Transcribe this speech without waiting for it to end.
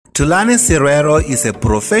Thulani Serero is a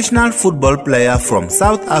professional football player from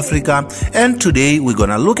South Africa, and today we're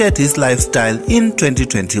gonna look at his lifestyle in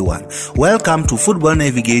 2021. Welcome to Football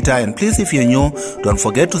Navigator, and please, if you're new, don't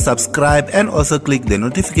forget to subscribe and also click the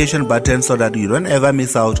notification button so that you don't ever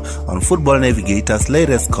miss out on Football Navigator's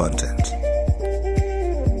latest content.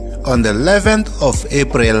 On the 11th of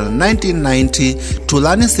April 1990,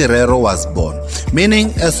 Thulani Serero was born,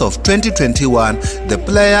 meaning as of 2021, the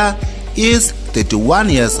player is 31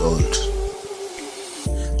 years old.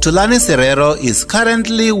 Thulani Serero is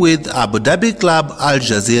currently with Abu Dhabi club Al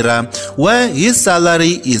Jazeera, where his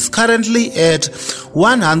salary is currently at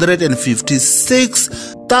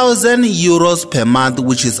 156,000 euros per month,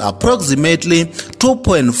 which is approximately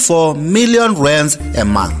 2.4 million rands a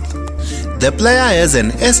month. The player has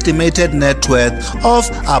an estimated net worth of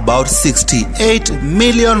about 68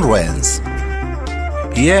 million rands.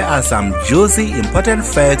 Here are some juicy important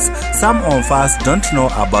facts some of us don't know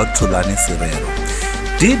about Thulani Serero.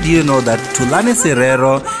 Did you know that Thulani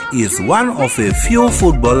Serero is one of a few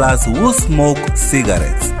footballers who smoke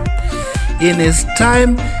cigarettes? In his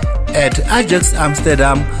time at Ajax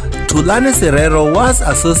Amsterdam, Thulani Serero was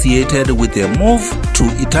associated with a move to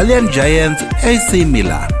Italian giants AC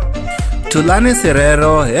Milan. Thulani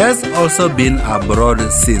Serero has also been abroad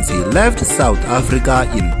since he left South Africa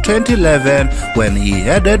in 2011 when he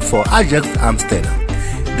headed for Ajax Amsterdam.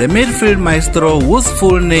 The midfield maestro, whose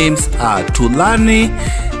full names are Thulani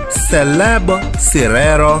Serero'S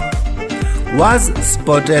Serero, was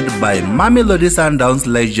spotted by Mamelodi Sundowns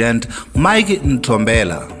legend Mike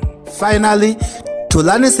Ntombela. Finally,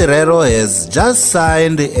 Thulani Serero has just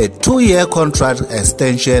signed a 2-year contract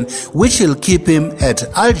extension which will keep him at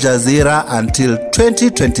Al Jazeera until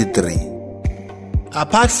 2023.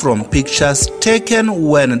 Apart from pictures taken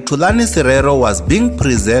when Thulani Serero was being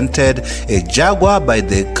presented a Jaguar by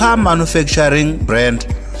the car manufacturing brand,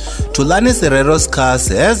 Thulani Serero's cars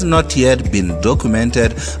has not yet been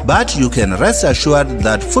documented, but you can rest assured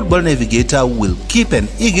that Football Navigator will keep an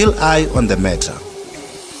eagle eye on the matter.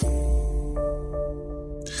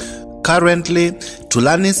 Currently,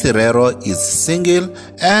 Thulani Serero is single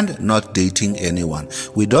and not dating anyone.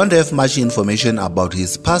 We don't have much information about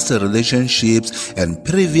his past relationships and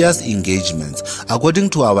previous engagements. According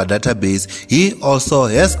to our database, he also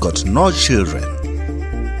has got no children.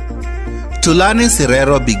 Thulani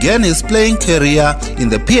Serero began his playing career in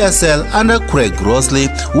the PSL under Craig Grosley,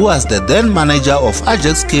 who was the then manager of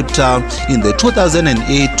Ajax Cape Town in the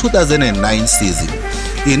 2008-2009 season.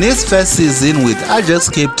 In his first season with Ajax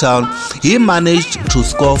Cape Town, he managed to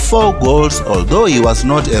score 4 goals, although he was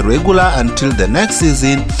not a regular until the next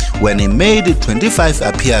season when he made 25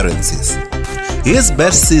 appearances. His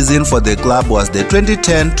best season for the club was the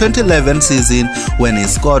 2010-2011 season when he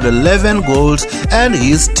scored 11 goals and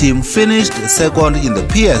his team finished second in the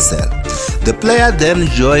PSL. The player then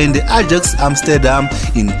joined Ajax Amsterdam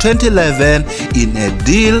in 2011 in a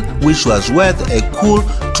deal which was worth a cool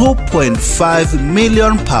 £2.5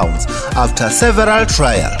 million after several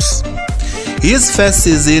trials. His first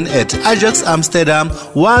season at Ajax Amsterdam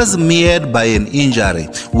was marred by an injury,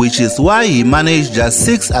 which is why he managed just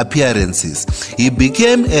 6 appearances. He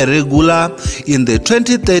became a regular in the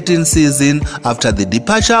 2013 season after the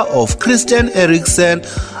departure of Christian Eriksen,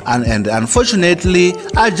 and unfortunately,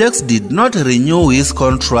 Ajax did not renew his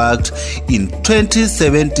contract in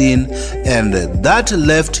 2017, and that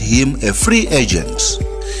left him a free agent.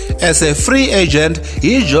 As a free agent,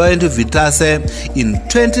 he joined Vitesse in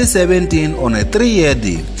 2017 on a 3-year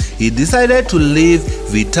deal. He decided to leave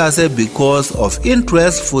Vitesse because of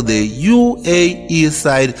interest for the UAE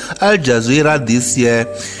side Al Jazeera this year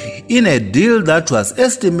in a deal that was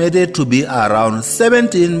estimated to be around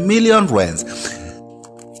 17 million rands.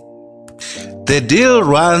 The deal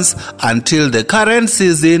runs until the current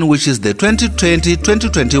season, which is the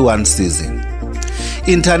 2020-2021 season.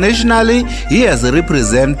 Internationally, he has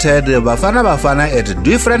represented Bafana Bafana at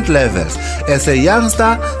different levels. As a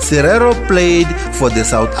youngster, Serero played for the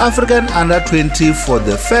South African under-20 for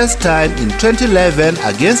the first time in 2011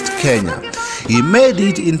 against Kenya. He made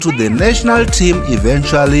it into the national team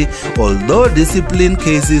eventually, although discipline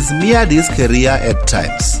cases marred his career at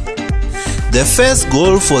times. The first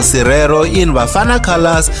goal for Serero in Bafana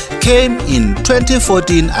colours came in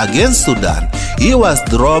 2014 against Sudan. He was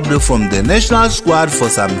dropped from the national squad for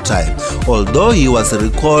some time, although he was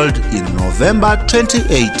recalled in November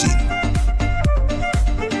 2018.